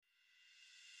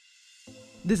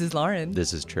This is Lauren.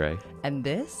 This is Trey. And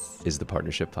this is the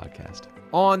Partnership Podcast.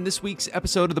 On this week's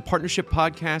episode of the Partnership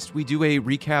Podcast, we do a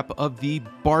recap of the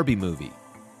Barbie movie.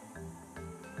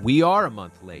 We are a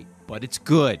month late, but it's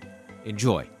good.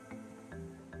 Enjoy.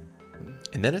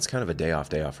 And then it's kind of a day off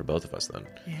for both of us then.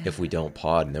 Yeah. If we don't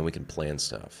pod, and then we can plan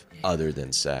stuff other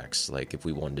than sex. Like if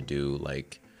we wanted to do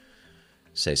like,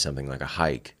 say something like a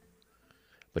hike.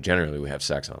 But generally we have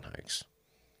sex on hikes.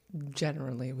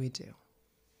 Generally we do.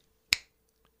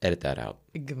 Edit that out.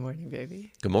 Good morning,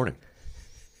 baby. Good morning.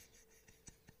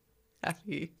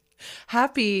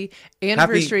 Happy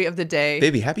anniversary of the day.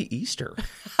 Baby, happy Easter.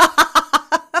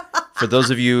 For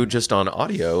those of you just on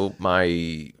audio,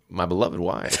 my beloved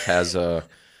wife has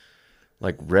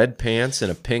like red pants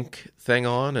and a pink thing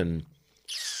on, and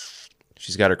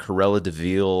she's got her Corella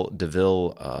DeVille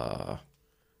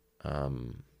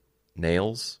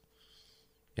nails.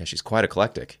 Yeah, she's quite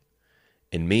eclectic.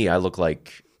 And me, I look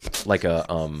like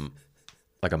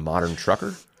a modern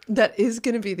trucker. That is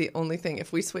going to be the only thing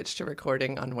if we switch to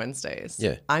recording on Wednesdays.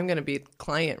 Yeah, I'm going to be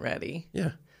client ready.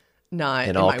 Yeah. Not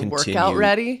and am I workout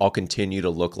ready? I'll continue to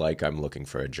look like I'm looking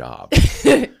for a job.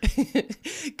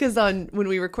 Because when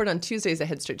we record on Tuesdays, I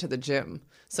head straight to the gym.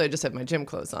 So I just have my gym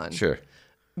clothes on. Sure.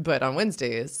 But on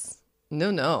Wednesdays,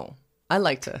 no. I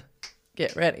like to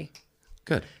get ready.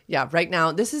 Good. Yeah, right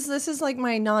now, this is like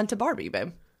my nod to Barbie,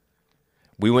 babe.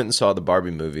 We went and saw the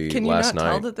Barbie movie last night. Can you not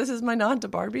tell that this is my nod to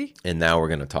Barbie? And now we're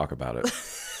going to talk about it.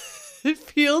 It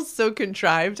feels so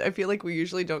contrived. I feel like we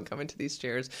usually don't come into these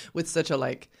chairs with such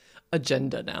a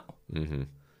agenda now. Mm-hmm.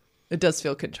 It does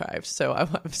feel contrived. So I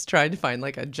was trying to find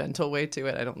a gentle way to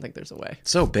it. I don't think there's a way.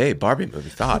 So babe, Barbie movie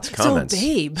thoughts, comments,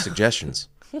 babe. Suggestions.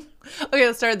 Okay,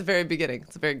 let's start at the very beginning.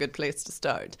 It's a very good place to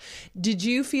start. Did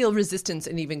you feel resistance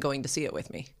in even going to see it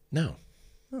with me? No.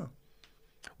 Oh.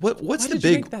 What's Why the did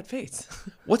big you make that face?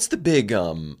 What's the big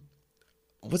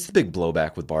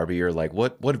blowback with Barbie, or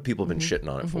what have people been shitting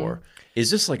on it for? Is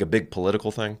this like a big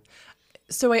political thing?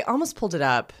 So I almost pulled it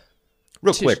up.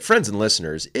 Real quick, friends and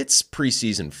listeners, it's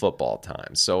preseason football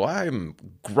time. So I'm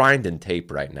grinding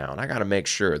tape right now, and I got to make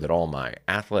sure that all my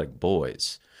athletic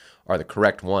boys are the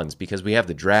correct ones, because we have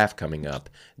the draft coming up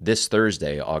this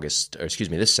Saturday, August the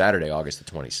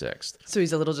 26th. So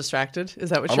he's a little distracted?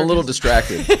 Is that what I'm you're a little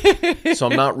distracted. So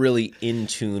I'm not really in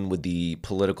tune with the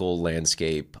political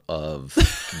landscape of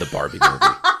the Barbie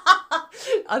movie.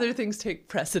 Other things take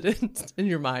precedence in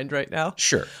your mind right now.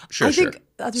 Sure.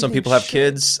 Some people have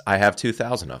kids. I have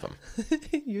 2,000 of them.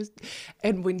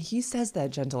 And when he says that,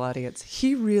 gentle audience,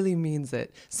 he really means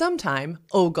it. Sometime,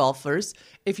 golfers,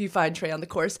 if you find Trey on the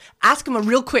course, ask him a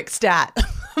real quick stat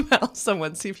about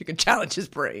someone, see if you can challenge his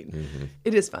brain. Mm-hmm.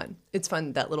 It is fun. It's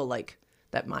fun, that little,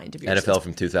 that mind of yours. NFL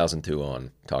from 2002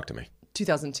 on. Talk to me.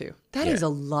 2002. That is a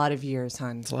lot of years,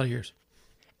 hon. It's a lot of years.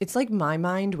 It's like my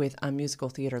mind with musical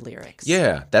theater lyrics.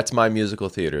 Yeah, that's my musical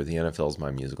theater. The NFL's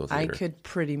my musical theater. I could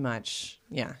pretty much,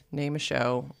 name a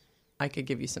show. I could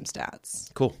give you some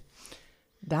stats. Cool.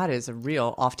 That is a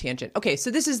real off tangent. Okay,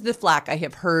 so this is the flack I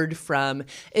have heard from.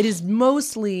 It is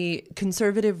mostly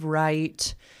conservative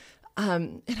right.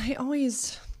 And I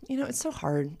always, it's so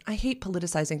hard. I hate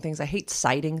politicizing things. I hate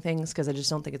citing things because I just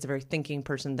don't think it's a very thinking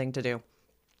person thing to do.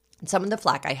 And some of the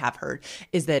flack I have heard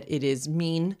is that it is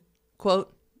mean,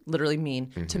 quote, literally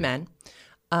mean to men.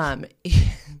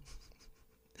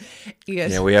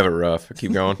 Yeah, we have it rough.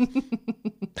 Keep going.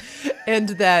 And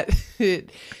that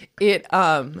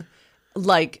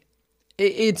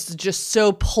it's just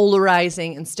so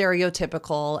polarizing and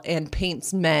stereotypical and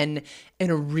paints men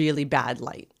in a really bad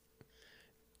light.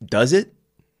 Does it?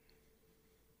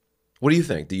 What do you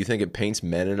think? Do you think it paints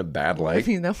men in a bad light? I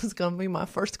mean, that was going to be my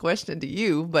first question to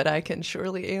you, but I can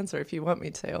surely answer if you want me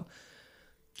to.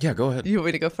 Yeah, go ahead. You want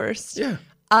me to go first? Yeah.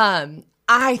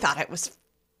 I thought it was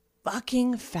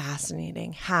fucking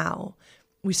fascinating how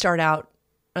we start out.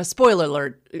 A spoiler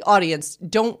alert, audience,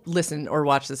 don't listen or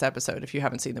watch this episode if you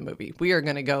haven't seen the movie. We are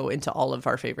going to go into all of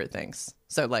our favorite things.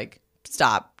 So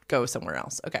stop, go somewhere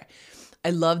else. Okay.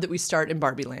 I love that we start in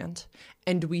Barbie Land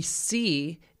and we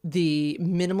see the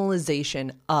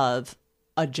minimalization of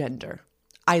a gender.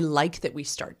 I like that we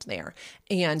start there.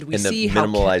 And we see how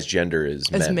minimalized gender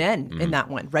is men. As men in that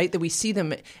one, right? That we see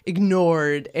them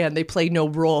ignored and they play no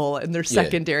role and they're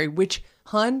secondary, which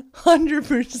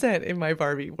 100% in my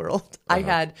Barbie world. I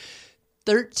had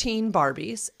 13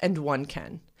 Barbies and one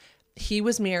Ken. He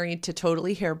was married to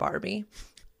Totally Hair Barbie.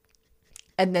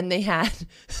 And then they had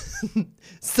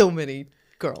so many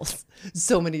girls,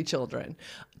 so many children.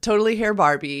 Totally Hair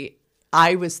Barbie,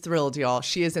 I was thrilled, y'all.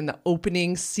 She is in the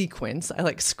opening sequence.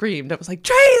 I screamed. I was like,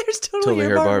 Trey, there's Totally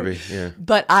Hair Barbie. Yeah.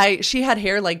 But she had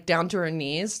hair down to her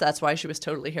knees. That's why she was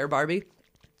Totally Hair Barbie.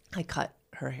 I cut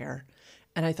her hair.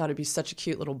 And I thought it'd be such a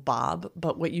cute little bob.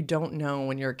 But what you don't know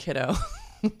when you're a kiddo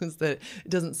is that it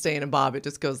doesn't stay in a bob. It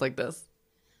just goes like this.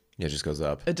 Yeah, it just goes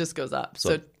up. It just goes up.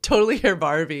 So totally hair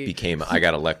Barbie. I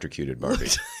got electrocuted Barbie.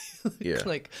 Yeah.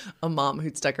 Like a mom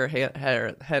who'd stuck her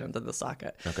head into the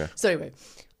socket. Okay. So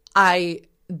anyway,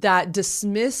 that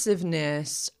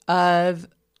dismissiveness of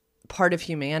part of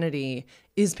humanity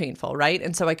is painful, right?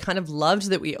 And so I kind of loved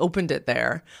that we opened it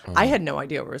there. I had no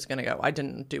idea where it was going to go. I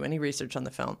didn't do any research on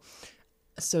the film.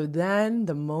 So then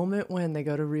the moment when they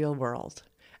go to real world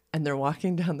and they're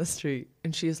walking down the street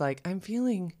and she's like, I'm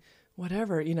feeling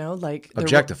whatever, like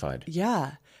objectified.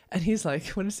 Yeah. And he's like,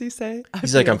 what does he say?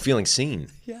 He's like, I'm feeling seen.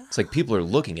 Yeah. It's like people are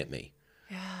looking at me.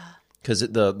 Yeah. Because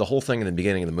the whole thing in the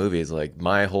beginning of the movie is like,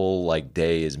 my whole like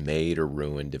day is made or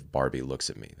ruined if Barbie looks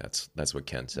at me. That's what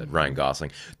Ken said. Ryan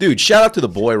Gosling. Dude, shout out to the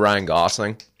boy Ryan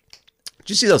Gosling. Did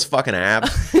you see those fucking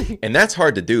abs? And that's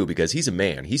hard to do because he's a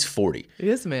man. He's 40. He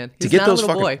is a man. He's to get not those a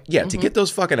little fucking boy. Yeah, to get those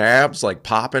fucking abs like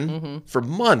popping for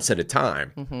months at a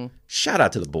time. Shout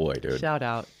out to the boy, dude. Shout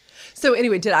out. So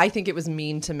anyway, did I think it was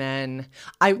mean to men?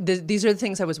 These are the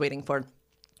things I was waiting for.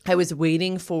 I was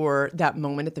waiting for that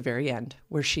moment at the very end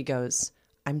where she goes,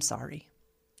 I'm sorry.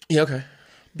 Yeah, okay.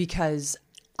 Because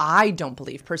I don't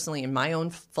believe, personally, in my own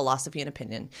philosophy and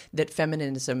opinion, that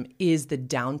feminism is the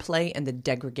downplay and the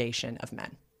degradation of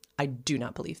men. I do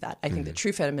not believe that. I think that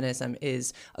true feminism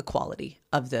is equality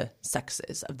of the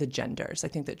sexes, of the genders. I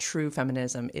think that true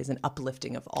feminism is an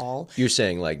uplifting of all. You're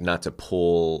saying like not to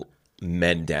pull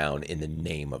men down in the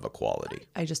name of equality.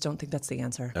 I just don't think that's the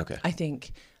answer. Okay. I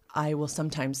think I will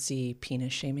sometimes see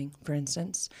penis shaming, for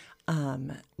instance.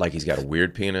 Like he's got a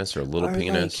weird penis or a little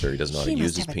penis, or he doesn't know how to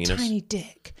use his penis. A tiny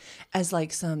dick, as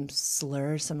like some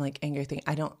slur, some like angry thing.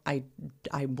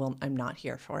 I'm not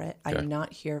here for it. Okay. I'm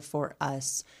not here for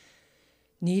us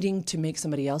needing to make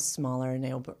somebody else smaller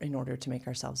in order to make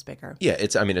ourselves bigger. Yeah,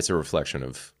 it's a reflection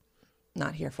of.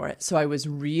 Not here for it. So I was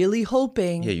really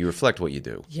hoping. Yeah, you reflect what you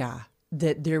do. Yeah,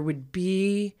 that there would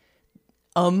be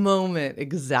a moment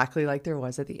exactly like there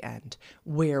was at the end,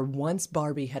 where once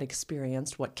Barbie had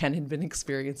experienced what Ken had been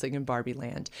experiencing in Barbie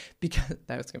Land, because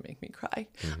that was going to make me cry.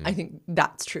 I think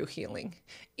that's true healing,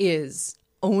 is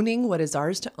owning what is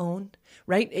ours to own,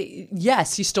 right?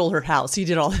 Yes, he stole her house. He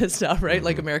did all this stuff, right?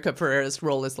 Like America Ferrera's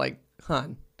role is like,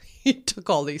 hon, he took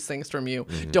all these things from you.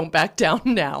 Don't back down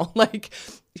now. Like,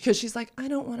 because she's like, I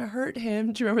don't want to hurt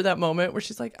him. Do you remember that moment where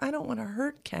she's like, I don't want to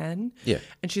hurt Ken? Yeah.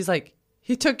 And she's like,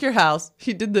 he took your house.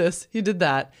 He did this. He did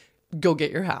that. Go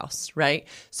get your house, right?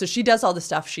 So she does all the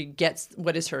stuff. She gets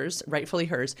what is hers, rightfully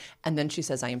hers. And then she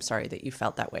says, I am sorry that you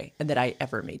felt that way and that I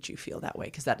ever made you feel that way,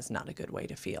 because that is not a good way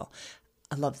to feel.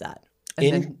 I love that.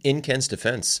 And in Ken's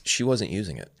defense, she wasn't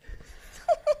using it.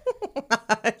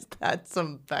 Is that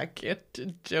some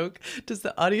backhanded joke? Does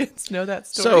the audience know that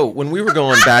story? So when we were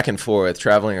going back and forth,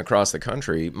 traveling across the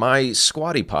country, my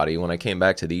squatty potty, when I came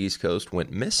back to the East Coast,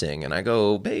 went missing. And I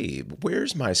go, babe,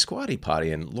 where's my squatty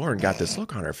potty? And Lauren got this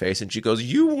look on her face, and she goes,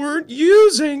 you weren't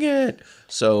using it.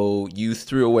 So you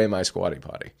threw away my squatty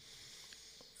potty.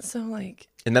 So like...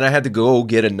 And then I had to go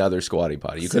get another squatty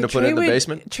potty. You couldn't have put it in the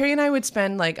basement? Trey and I would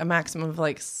spend like a maximum of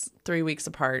like 3 weeks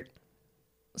apart.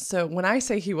 So when I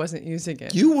say he wasn't using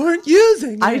it, you weren't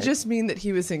using it. I just mean that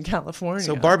he was in California.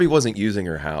 So Barbie wasn't using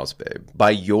her house, babe.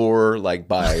 By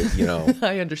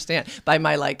I understand. By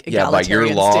my like egalitarian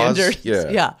by your laws. standards.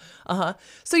 Yeah.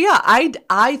 So yeah,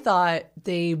 I thought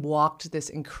they walked this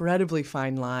incredibly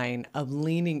fine line of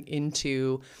leaning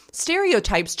into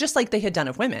stereotypes just like they had done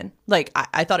of women. Like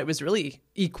I thought it was really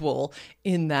equal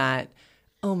in that,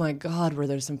 oh my God, were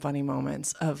there some funny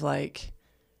moments of like,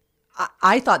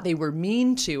 I thought they were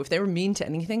mean to, if they were mean to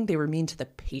anything, they were mean to the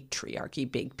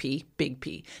patriarchy, big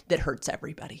P, that hurts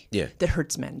everybody. Yeah. That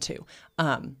hurts men too.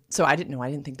 So I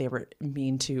didn't think they were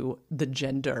mean to the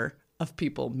gender of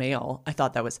people, male. I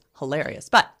thought that was hilarious.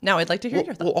 But now I'd like to hear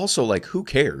your thoughts. Well, also, like, who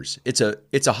cares? It's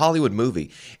a Hollywood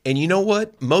movie. And you know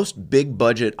what? Most big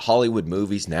budget Hollywood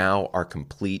movies now are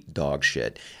complete dog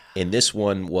shit. And this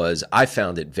one I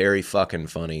found it very fucking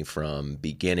funny from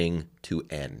beginning to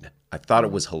end. I thought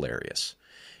it was hilarious.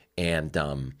 And,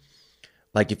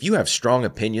 like, if you have strong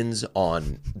opinions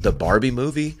on the Barbie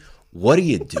movie, what are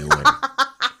you doing?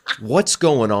 What's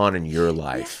going on in your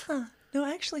life? Yeah. No,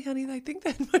 actually, honey, I think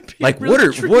that might be like, a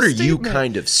really true what are statement. you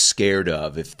kind of scared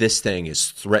of if this thing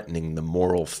is threatening the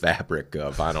moral fabric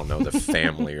of, I don't know, the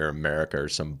family or America or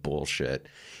some bullshit?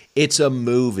 It's a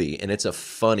movie, and it's a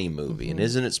funny movie, and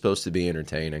isn't it supposed to be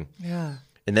entertaining? Yeah.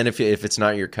 And then if it's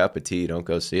not your cup of tea, don't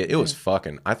go see it. It was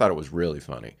I thought it was really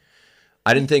funny.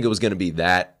 I didn't think it was going to be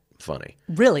that funny.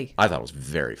 Really? I thought it was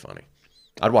very funny.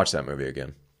 I'd watch that movie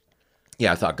again.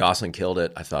 Yeah, I thought Gosling killed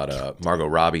it. I thought Margot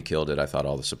Robbie killed it. I thought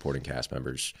all the supporting cast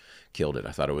members killed it.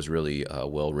 I thought it was really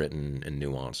well written and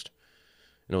nuanced.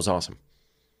 And it was awesome.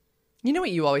 You know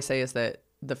what you always say is that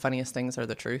the funniest things are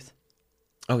the truth?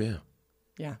 Oh, yeah.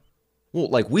 Yeah. Well,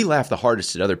 like, we laugh the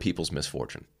hardest at other people's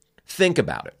misfortune. Think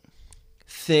about it.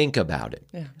 Think about it.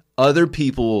 Yeah. Other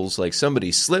people's, like,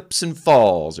 somebody slips and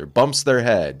falls or bumps their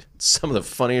head. Some of the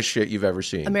funniest shit you've ever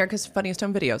seen. America's Funniest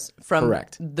Home Videos from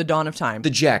Correct. the dawn of time. The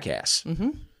Jackass.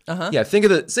 Mm-hmm. Yeah, think of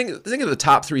the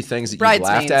top three things that you've laughed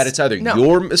Bridesmaids. at. It's either No.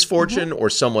 your misfortune or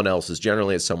someone else's.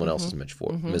 Generally, it's someone else's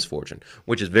misfortune,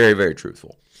 which is very, very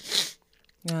truthful.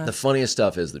 Yeah. The funniest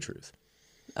stuff is the truth.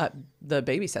 The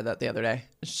baby said that the other day.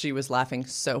 She was laughing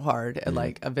so hard at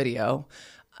like a video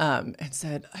and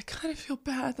said, I kind of feel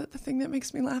bad that the thing that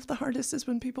makes me laugh the hardest is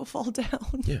when people fall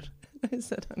down. Yeah. I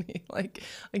said, honey, like,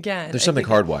 again. There's something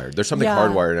hardwired. There's something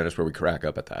hardwired in us where we crack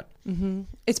up at that.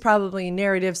 It's probably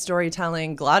narrative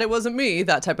storytelling, glad it wasn't me,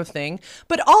 that type of thing.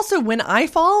 But also when I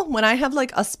fall, when I have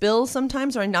like a spill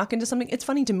sometimes or I knock into something, it's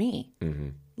funny to me. Mm-hmm.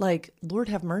 Like, Lord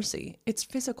have mercy. It's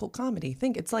physical comedy.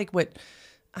 Think it's like what,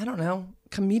 I don't know,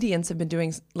 comedians have been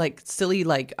doing, like silly,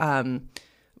 like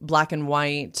black and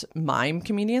white mime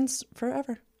comedians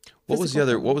forever. What was the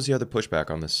other pushback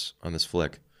on this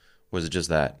flick? Was it just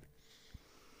that?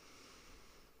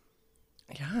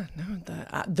 Yeah, no.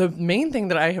 The main thing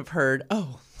that I have heard,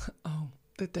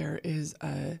 that there is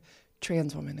a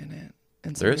trans woman in it,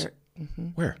 and so there is.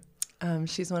 Where?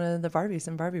 She's one of the Barbies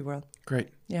in Barbie World.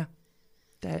 Great. Yeah,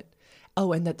 and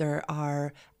that there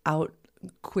are out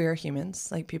queer humans,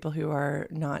 like people who are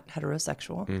not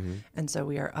heterosexual, and so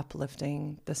we are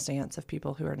uplifting the stance of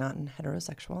people who are not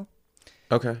heterosexual.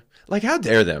 Okay. Like, how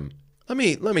dare them? Let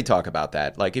me talk about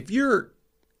that. Like, if you're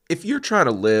trying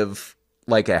to live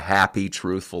like a happy,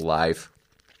 truthful life,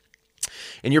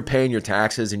 and you're paying your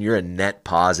taxes and you're a net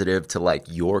positive to like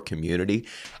your community,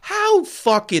 how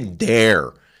fucking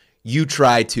dare you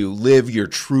try to live your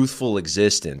truthful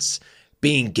existence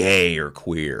being gay or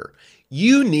queer?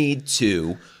 You need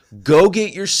to go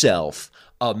get yourself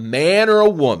a man or a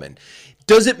woman.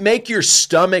 Does it make your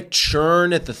stomach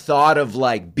churn at the thought of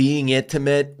like being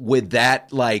intimate with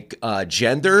that like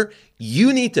gender?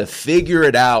 You need to figure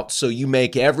it out so you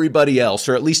make everybody else,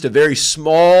 or at least a very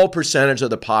small percentage of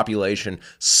the population,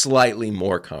 slightly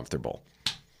more comfortable.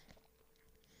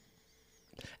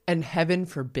 And heaven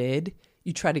forbid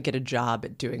you try to get a job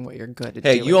at doing what you're good at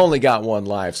Hey, doing. you only got one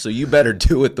life, so you better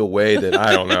do it the way that,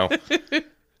 I don't know.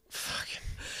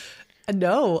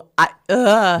 No,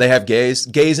 They have gays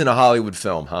in a Hollywood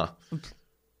film, huh?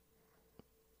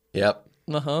 Yep.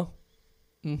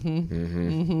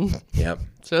 Yep.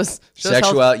 Just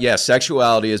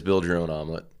Sexuality is build your own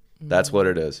omelet. That's what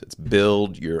it is. It's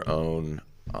build your own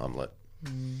omelet.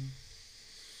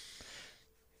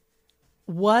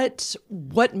 What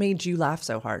made you laugh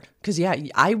so hard? Because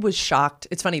I was shocked.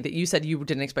 It's funny that you said you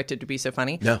didn't expect it to be so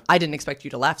funny. No, I didn't expect you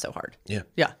to laugh so hard. Yeah.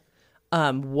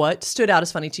 What stood out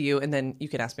as funny to you? And then you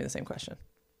can ask me the same question.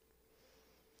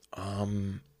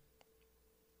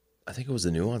 I think it was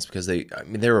the nuance because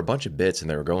there were a bunch of bits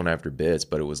and they were going after bits,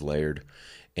 but it was layered,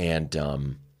 and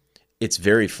it's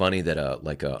very funny that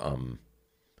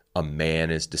a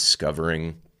man is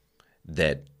discovering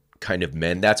that kind of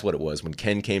men. That's what it was when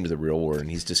Ken came to the real world, and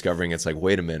he's discovering it's like,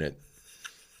 wait a minute,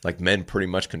 like men pretty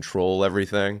much control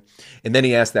everything. And then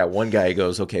he asked that one guy, he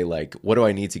goes, okay, like what do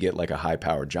I need to get like a high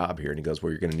powered job here? And he goes,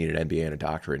 well, you're going to need an MBA and a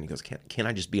doctorate. And he goes, can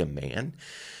I just be a man?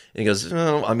 And he goes,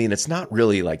 no, I mean, it's not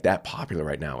really like that popular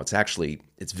right now. It's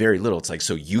very little. It's like,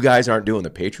 so you guys aren't doing the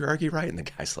patriarchy, right? And the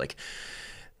guy's like,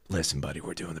 listen, buddy,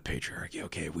 we're doing the patriarchy.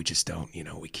 Okay. We just don't,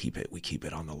 we keep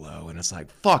it on the low. And it's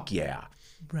like, fuck yeah.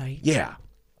 Right. Yeah.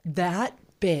 That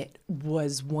bit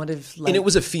was one of and it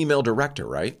was a female director,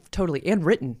 right? Totally. And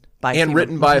written by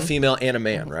a female and a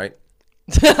man, right?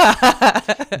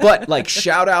 But like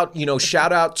shout out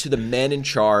to the men in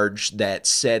charge that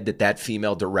said that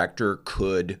female director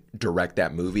could direct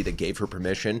that movie, that gave her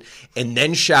permission, and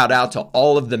then shout out to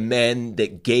all of the men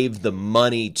that gave the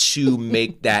money to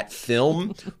make that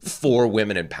film for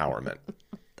women empowerment.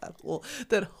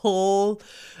 That whole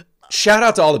shout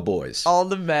out to all the boys. All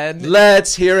the men.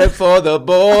 Let's hear it for the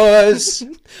boys.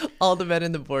 All the men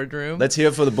in the boardroom. Let's hear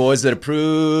it for the boys that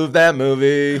approved that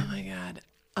movie. Oh my God.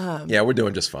 Yeah, we're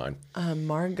doing just fine.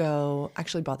 Margot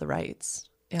actually bought the rights.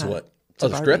 Yeah. To what? To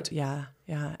the Barbie. script? Yeah.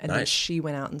 And nice. then she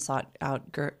went out and sought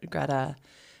out Greta.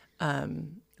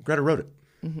 Greta wrote it.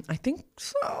 I think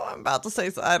so. I'm about to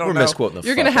say so. I don't know. We're misquoting the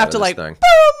You're fuck gonna have out to of like this thing.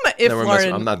 boom. If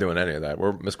Lauren, I'm not doing any of that.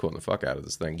 We're misquoting the fuck out of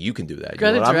this thing. You can do that.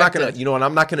 Greta I'm not gonna. You know what?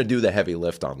 I'm not gonna do the heavy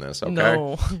lift on this. Okay.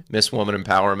 No. Miss Woman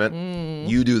Empowerment.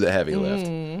 You do the heavy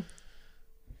lift.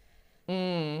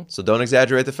 So don't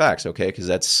exaggerate the facts, okay? Because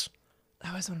that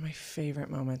was one of my favorite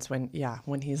moments when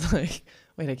he's like,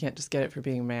 wait, I can't just get it for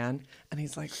being a man. And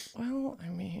he's like, well, I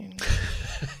mean.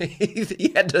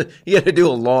 he had to do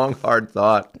a long, hard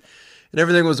thought. And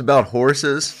everything was about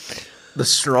horses, the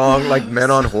strong, like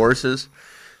men on horses.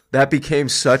 That became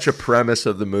such a premise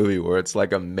of the movie where it's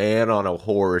like a man on a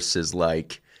horse is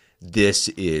like, this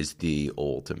is the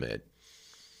ultimate.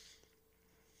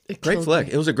 Great flick.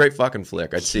 It was a great fucking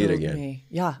flick. I'd see it again. Me.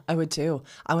 Yeah, I would too.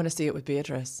 I want to see it with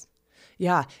Beatrice.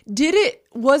 Yeah.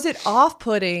 Was it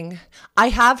off-putting? I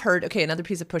have heard, okay, another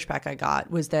piece of pushback I got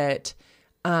was that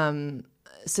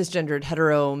cisgendered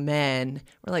hetero men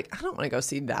were like, I don't want to go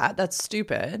see that. That's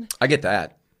stupid. I get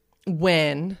that.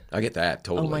 I get that,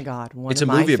 totally. Oh my God. It's a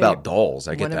movie about dolls.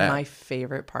 I get that. One of my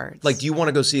favorite parts. Like, do you want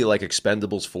to go see like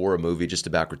Expendables 4, a movie just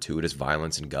about gratuitous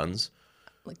violence and guns?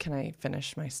 Can I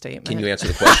finish my statement? Can you answer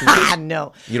the question, please?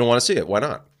 No. You don't want to see it. Why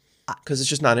not? Because it's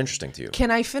just not interesting to you.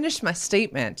 Can I finish my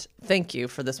statement? Thank you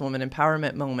for this woman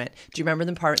empowerment moment. Do you remember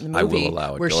the part in the movie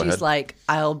where she's like,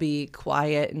 I'll be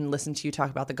quiet and listen to you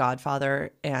talk about The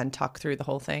Godfather and talk through the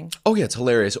whole thing? Oh, yeah, it's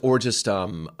hilarious. Or just,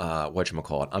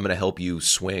 whatchamacallit, I'm going to help you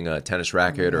swing a tennis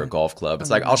racket or a golf club.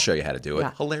 It's like, I'll show you how to do it.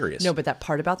 Yeah. Hilarious. No, but that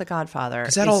part about The Godfather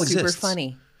is super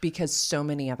funny because so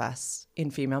many of us in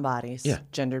female bodies,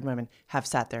 gendered women, have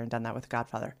sat there and done that with The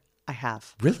Godfather. I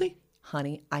have. Really?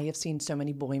 Honey, I have seen so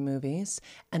many boy movies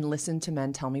and listened to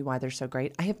men tell me why they're so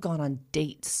great. I have gone on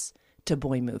dates to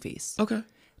boy movies. Okay.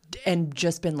 And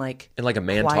just been like, and like a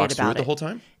man talks through it the whole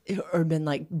time? Or been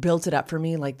like, built it up for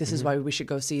me. Like, this is why we should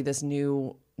go see this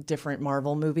new, different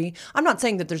Marvel movie. I'm not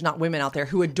saying that there's not women out there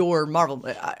who adore Marvel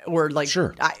or like,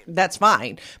 sure. That's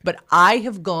fine. But I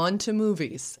have gone to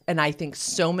movies, and I think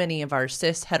so many of our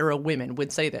cis hetero women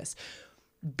would say this,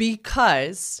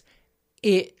 because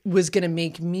it was going to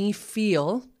make me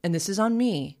feel, and this is on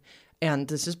me, and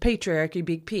this is patriarchy,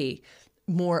 big P,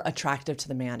 more attractive to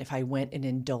the man if I went and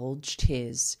indulged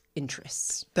his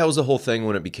interests. That was the whole thing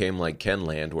when it became like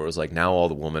Kenland, where it was like now all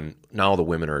the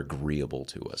women are agreeable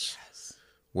to us. Yes.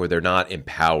 Where they're not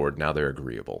empowered, now they're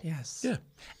agreeable. Yes. Yeah.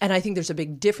 And I think there's a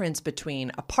big difference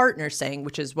between a partner saying,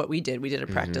 which is what we did. We did a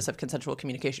practice of consensual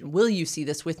communication. Will you see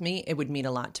this with me? It would mean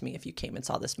a lot to me if you came and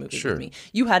saw this movie with me.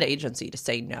 You had agency to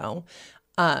say no,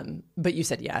 but you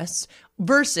said yes.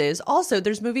 Versus also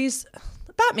there's movies,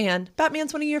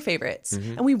 Batman's one of your favorites.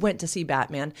 And we went to see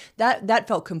Batman. That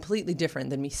felt completely different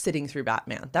than me sitting through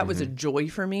Batman. That was a joy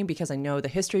for me because I know the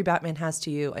history Batman has to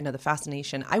you. I know the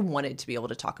fascination. I wanted to be able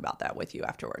to talk about that with you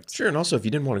afterwards. Sure. And also, if you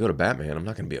didn't want to go to Batman, I'm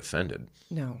not going to be offended.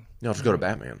 No, just go to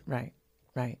Batman.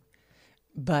 Right.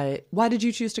 But why did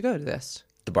you choose to go to this?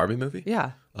 The Barbie movie?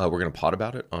 Yeah. We're going to pod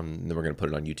about it, then we're going to put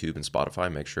it on YouTube and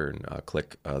Spotify. Make sure and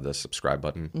click the subscribe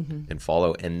button and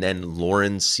follow. And then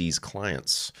Lauren sees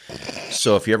clients.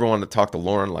 So if you ever want to talk to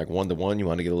Lauren like one-to-one, you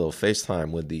want to get a little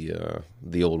FaceTime with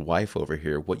the old wife over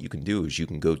here, what you can do is you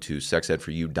can go to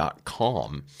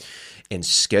sexedforyou.com and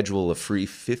schedule a free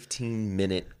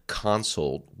 15-minute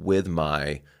consult with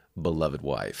my beloved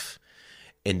wife.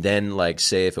 And then, like,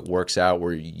 say if it works out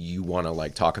where you want to,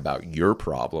 like, talk about your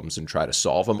problems and try to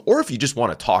solve them, or if you just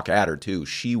want to talk at her, too,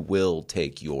 she will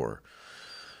take your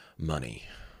money.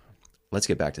 Let's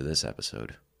get back to this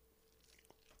episode.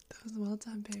 That was well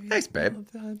done, baby. Thanks, babe. Well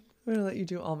done. I'm going to let you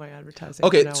do all my advertising.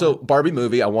 Okay, so Barbie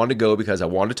movie, I wanted to go because I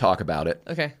wanted to talk about it.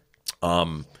 Okay.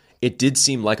 It did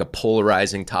seem like a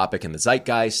polarizing topic in the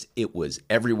zeitgeist. It was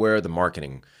everywhere. The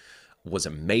marketing was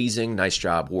amazing. Nice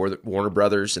job, Warner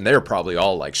Brothers. And they're probably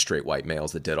all like straight white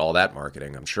males that did all that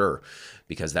marketing, I'm sure,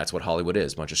 because that's what Hollywood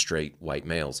is, a bunch of straight white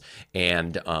males.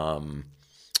 And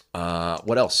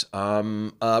what else?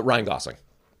 Ryan Gosling.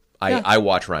 I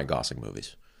watch Ryan Gosling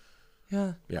movies.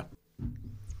 Yeah. Yeah.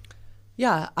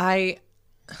 Yeah.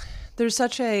 There's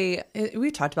such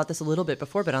we've talked about this a little bit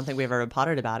before, but I don't think we've ever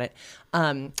potted about it.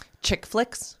 Chick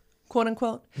flicks, quote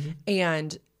unquote.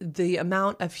 And the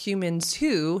amount of humans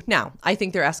who, now, I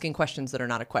think they're asking questions that are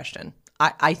not a question.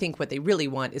 I think what they really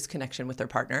want is connection with their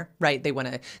partner, right? They want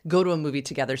to go to a movie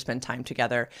together, spend time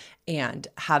together, and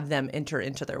have them enter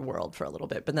into their world for a little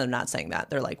bit. But they're not saying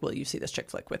that. They're like, will you see this chick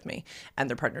flick with me? And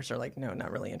their partners are like, no,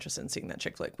 not really interested in seeing that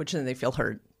chick flick, which then they feel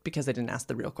hurt because they didn't ask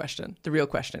the real question. The real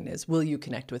question is, will you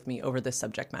connect with me over this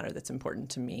subject matter that's important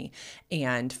to me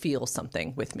and feel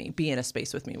something with me, be in a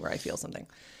space with me where I feel something?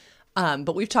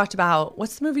 But we've talked about,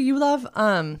 what's the movie you love?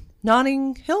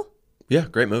 Notting Hill? Yeah,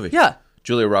 great movie. Yeah.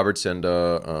 Julia Roberts and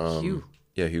Hugh.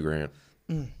 Yeah, Hugh Grant.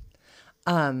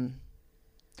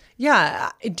 Yeah.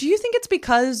 Do you think it's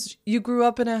because you grew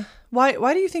up in a... Why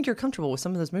do you think you're comfortable with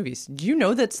some of those movies? Do you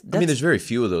know that's... I mean, there's very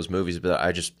few of those movies, but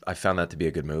I found that to be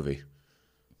a good movie.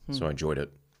 So I enjoyed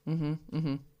it.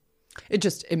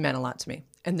 It meant a lot to me.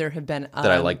 And there have been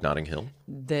That I like Notting Hill.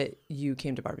 that you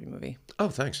came to Barbie movie. Oh,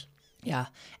 thanks. Yeah.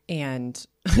 And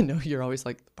I know you're always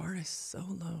like, the bar is so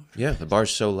low. Yeah, the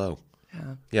bar's so low.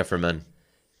 Yeah. Yeah, for men.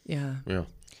 Yeah. Yeah.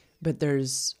 But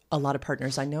there's a lot of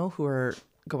partners I know who are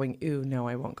going, ooh, no,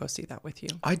 I won't go see that with you.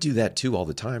 I do that too all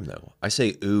the time, though. I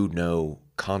say ooh, no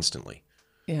constantly.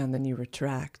 Yeah, and then you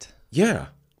retract. Yeah.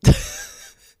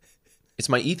 It's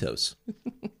my ethos.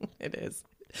 It is.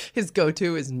 His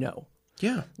go-to is no.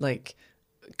 Yeah. Like,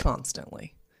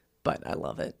 constantly. But I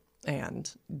love it.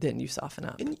 And then you soften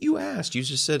up. And you asked. You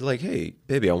just said, like, hey,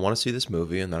 baby, I want to see this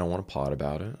movie, and then I want to pod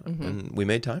about it. And we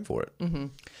made time for it.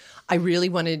 I really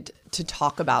wanted to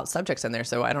talk about subjects in there.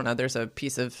 So I don't know. There's a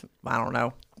piece of, I don't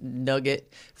know,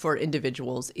 nugget for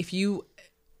individuals. If you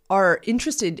are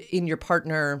interested in your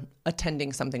partner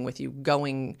attending something with you,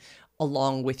 going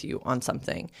along with you on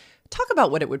something, talk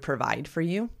about what it would provide for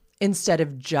you instead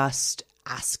of just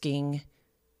asking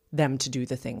them to do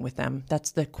the thing with them.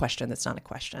 That's the question. That's not a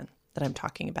question that I'm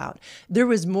talking about. There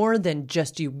was more than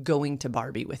just you going to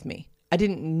Barbie with me. I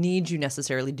didn't need you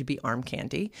necessarily to be arm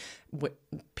candy.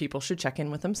 People should check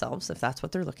in with themselves if that's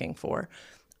what they're looking for.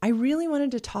 I really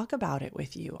wanted to talk about it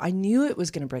with you. I knew it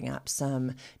was going to bring up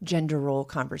some gender role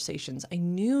conversations. I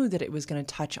knew that it was going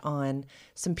to touch on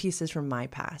some pieces from my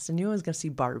past. I knew I was going to see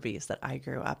Barbies that I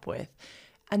grew up with.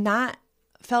 And that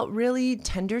felt really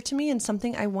tender to me and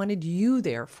something I wanted you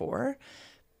there for.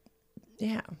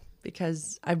 Yeah,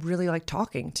 because I really like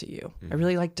talking to you. I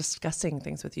really like discussing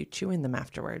things with you, chewing them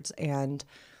afterwards. And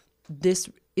this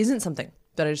isn't something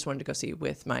that I just wanted to go see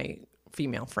with my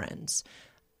female friends.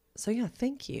 So yeah,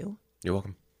 thank you. You're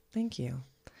welcome. Thank you.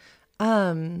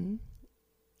 Other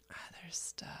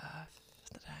stuff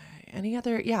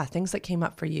things that came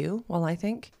up for you while I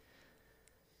think?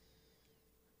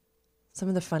 Some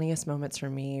of the funniest moments for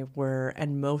me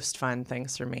and most fun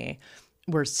things for me,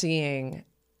 were seeing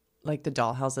like the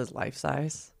dollhouses life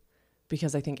size,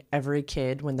 because I think every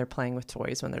kid, when they're playing with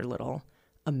toys when they're little,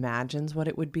 imagines what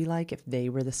it would be like if they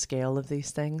were the scale of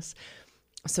these things.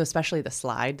 So especially the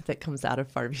slide that comes out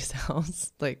of Barbie's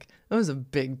house, like that was a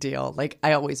big deal. Like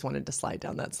I always wanted to slide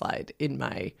down that slide in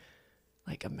my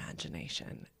like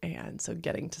imagination. And so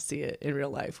getting to see it in real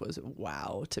life was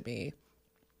wow to me.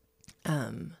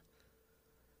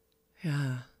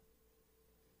 Yeah.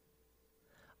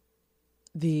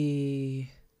 The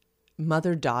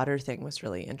mother-daughter thing was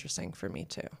really interesting for me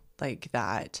too. Like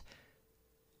that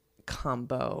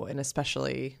combo, and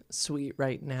especially sweet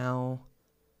right now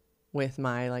with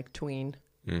my like tween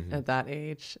at that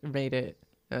age, it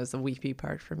was a weepy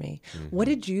part for me. What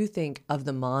did you think of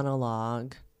the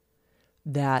monologue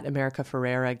that America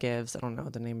Ferrera gives? I don't know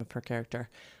the name of her character,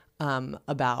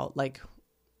 about like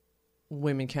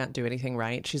women can't do anything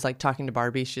right. She's like talking to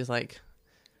Barbie. She's like,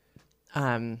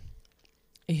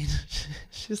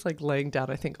 she's like laying down,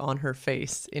 I think, on her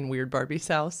face in Weird Barbie's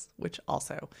house, which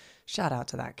also shout out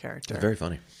to that character. Very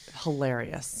funny.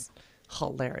 Hilarious.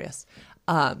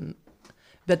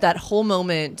 But that whole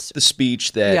moment, The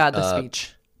speech that... the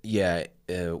speech. Yeah,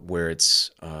 where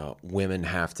it's women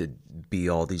have to be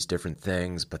all these different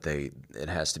things, but it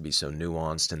has to be so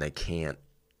nuanced, and they can't,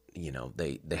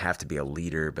 they have to be a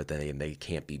leader, but they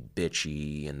can't be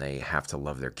bitchy, and they have to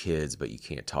love their kids, but you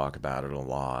can't talk about it a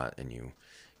lot, and you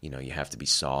have to be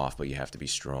soft, but you have to be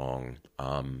strong.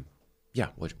 Yeah,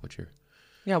 what's your...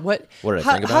 Yeah, what did I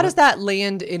think about how does that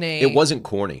land in a... It wasn't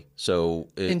corny, so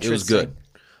it was good.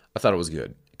 I thought it was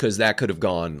good, because that could have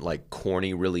gone like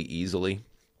corny really easily.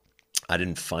 I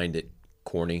didn't find it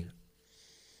corny,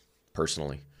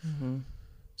 personally.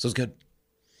 So it's good.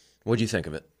 What did you think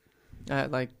of it?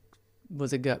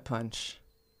 Was a gut punch.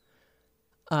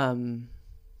 I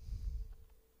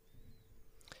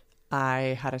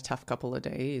had a tough couple of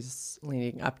days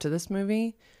leading up to this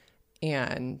movie,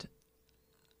 and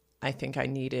I think I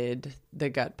needed the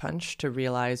gut punch to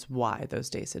realize why those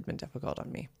days had been difficult on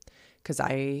me. Because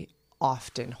I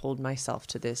often hold myself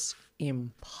to this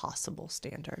impossible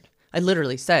standard. I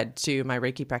literally said to my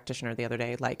Reiki practitioner the other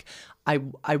day, like, I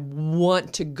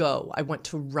want to go, I want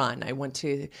to run, I want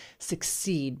to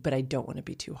succeed, but I don't want to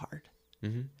be too hard,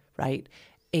 right?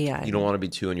 And you don't want to be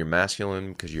too in your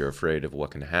masculine because you're afraid of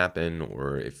what can happen,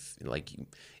 or if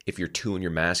you're too in your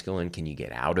masculine, can you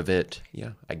get out of it?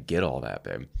 Yeah, I get all that,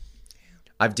 babe. Yeah.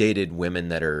 I've dated women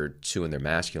that are too in their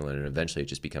masculine, and eventually it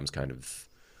just becomes kind of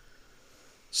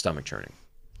stomach churning,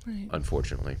 right.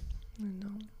 Unfortunately. I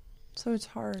know. So it's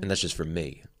hard. And that's just for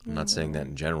me. I'm not saying that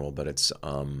in general, but it's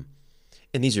and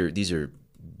these are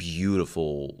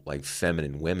beautiful, like,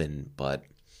 feminine women, but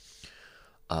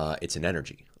it's an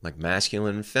energy. Like,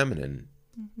 masculine and feminine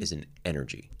is an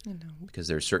energy. I know. Because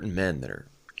there are certain men that are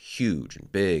huge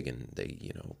and big and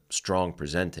they, strong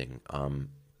presenting.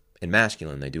 In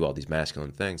masculine, they do all these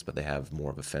masculine things, but they have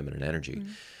more of a feminine energy.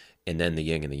 Mm-hmm. And then the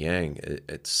yin and the yang,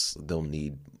 they'll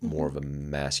need more of a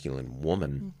masculine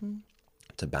woman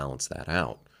to balance that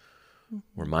out.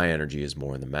 Where my energy is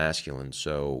more in the masculine.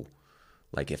 So,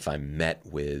 like, if I'm met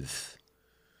with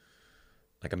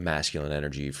like a masculine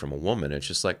energy from a woman, it's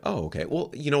just like, oh, okay.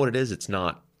 Well, you know what it is?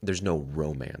 There's no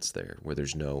romance there, where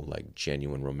there's no like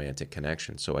genuine romantic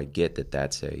connection. So I get that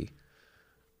that's a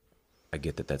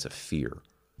fear.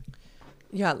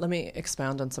 Yeah, let me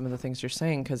expound on some of the things you're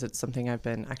saying, because it's something I've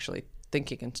been actually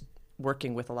thinking and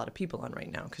working with a lot of people on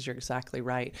right now, because you're exactly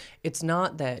right. It's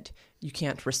not that you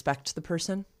can't respect the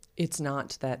person. It's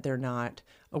not that they're not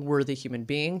a worthy human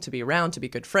being to be around, to be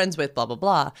good friends with, blah, blah,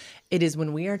 blah. It is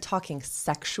when we are talking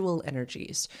sexual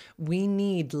energies, we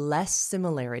need less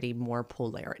similarity, more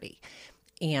polarity.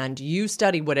 And you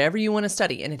study whatever you want to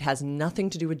study, and it has nothing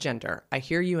to do with gender. I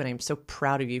hear you, and I'm so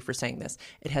proud of you for saying this.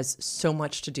 It has so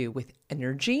much to do with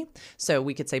energy. So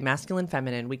we could say masculine,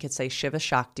 feminine. We could say Shiva,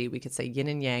 Shakti. We could say yin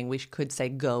and yang. We could say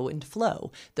go and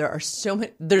flow. There are so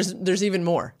many. There's even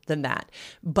more than that.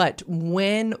 But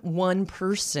when one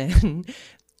person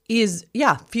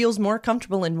feels more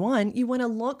comfortable in one, you want to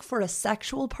look for a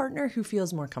sexual partner who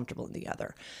feels more comfortable in the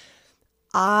other.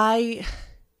 I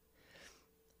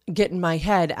get in my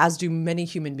head, as do many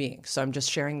human beings, so I'm just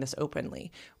sharing this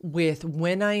openly, with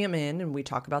when I am in, and we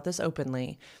talk about this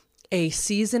openly, a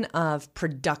season of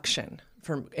production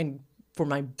for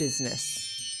my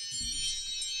business.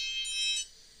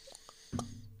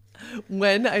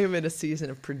 When I am in a season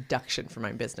of production for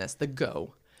my business,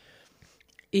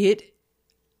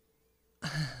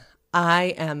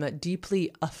 I am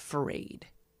deeply afraid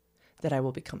that I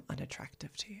will become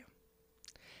unattractive to you.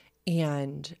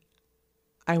 And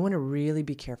I want to really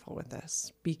be careful with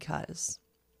this, because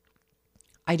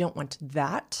I don't want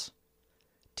that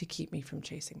to keep me from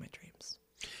chasing my dreams.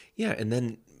 Yeah, and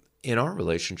then in our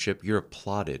relationship, you're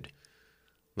applauded.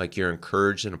 Like, you're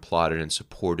encouraged and applauded and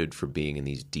supported for being in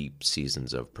these deep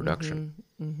seasons of production.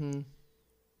 And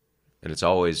it's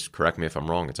always, correct me if I'm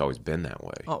wrong, it's always been that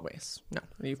way. Always. No,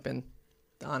 you've been,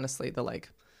 honestly, the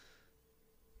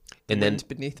and then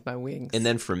beneath my wings. And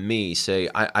then for me, say,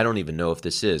 I don't even know if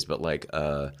this is, but like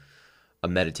a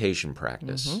meditation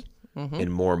practice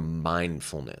and more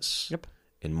mindfulness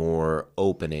and more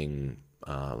opening,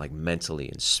 like mentally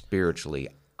and spiritually.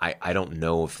 I don't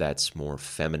know if that's more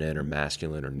feminine or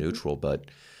masculine or neutral, but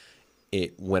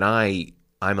when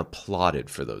I'm applauded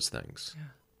for those things. Yeah.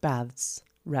 Baths,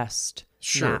 rest,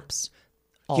 naps.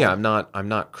 Yeah, I'm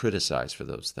not criticized for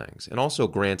those things. And also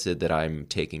granted that I'm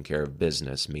taking care of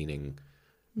business, meaning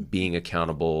being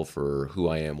accountable for who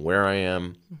I am, where I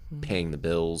am, paying the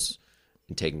bills,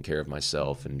 and taking care of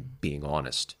myself and being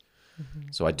honest.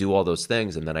 So I do all those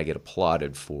things, and then I get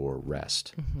applauded for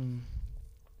rest.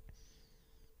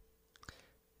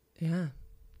 Yeah.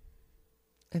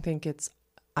 I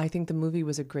think the movie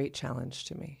was a great challenge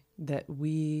to me,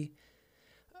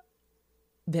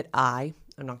 I'm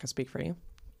not going to speak for you,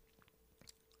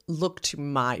 look to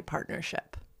my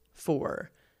partnership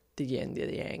for the yin,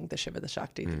 the yang, the Shiva, the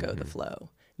Shakti, the go, the flow,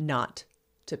 not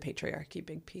to patriarchy,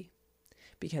 big P,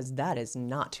 because that is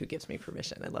not who gives me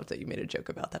permission. I love that you made a joke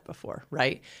about that before,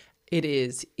 right? It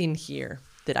is in here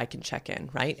that I can check in,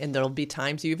 right? And there'll be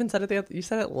times, you even said it, you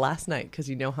said it last night, because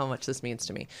you know how much this means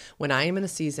to me. When I am in a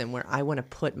season where I want to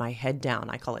put my head down,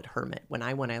 I call it hermit, when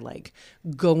I want to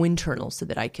go internal so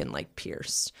that I can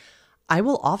pierce, I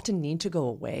will often need to go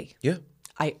away. Yeah.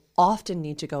 I often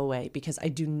need to go away, because I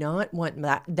do not want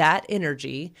that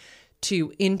energy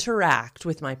to interact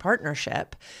with my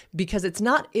partnership, because it's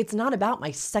not about my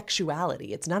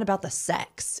sexuality. It's not about the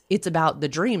sex. It's about the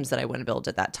dreams that I want to build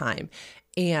at that time.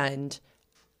 And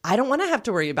I don't want to have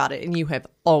to worry about it. And you have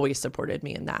always supported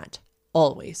me in that.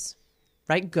 Always.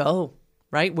 Right? Go.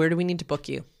 Right? Where do we need to book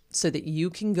you? So that you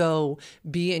can go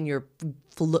be in your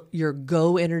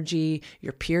go energy,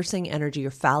 your piercing energy,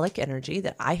 your phallic energy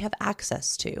that I have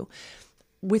access to,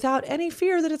 without any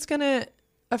fear that it's going to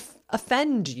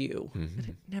offend you. And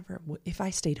it never, if I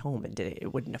stayed home and did it,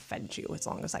 it wouldn't offend you, as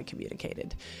long as I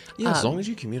communicated. Yeah, as long as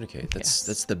you communicate.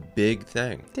 That's the big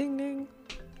thing. Ding ding.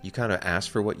 You kind of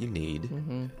ask for what you need,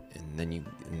 and then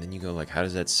you go like, how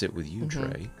does that sit with you,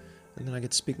 Trey? And then I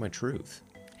get to speak my truth.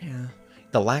 Yeah.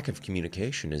 The lack of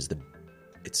communication is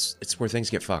it's where things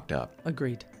get fucked up.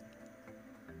 Agreed.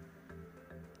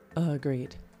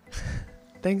 Agreed.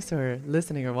 Thanks for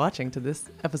listening or watching to this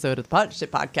episode of the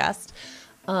Partnership Podcast.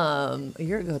 A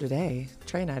year ago today,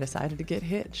 Trey and I decided to get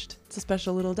hitched. It's a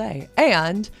special little day.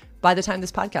 And by the time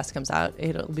this podcast comes out,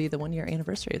 it'll be the 1-year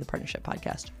anniversary of the Partnership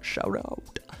Podcast. Shout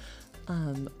out.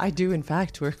 I do, in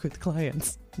fact, work with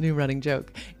clients. New running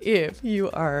joke. If you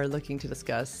are looking to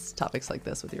discuss topics like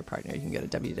this with your partner, you can go to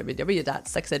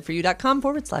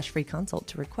www.sexedforyou.com/free consult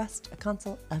to request a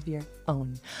consult of your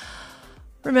own.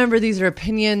 Remember, these are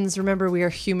opinions. Remember, we are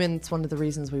human. It's one of the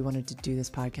reasons we wanted to do this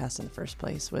podcast in the first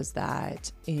place, was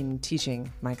that in teaching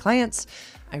my clients,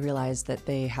 I realized that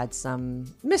they had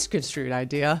some misconstrued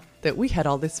idea that we had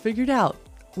all this figured out.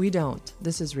 We don't.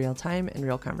 This is real time and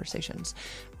real conversations.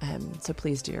 So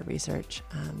please do your research.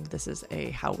 This is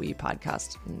a how we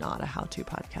podcast, not a how to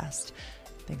podcast.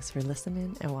 Thanks for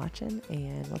listening and watching,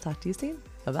 and we'll talk to you soon.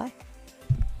 Bye-bye.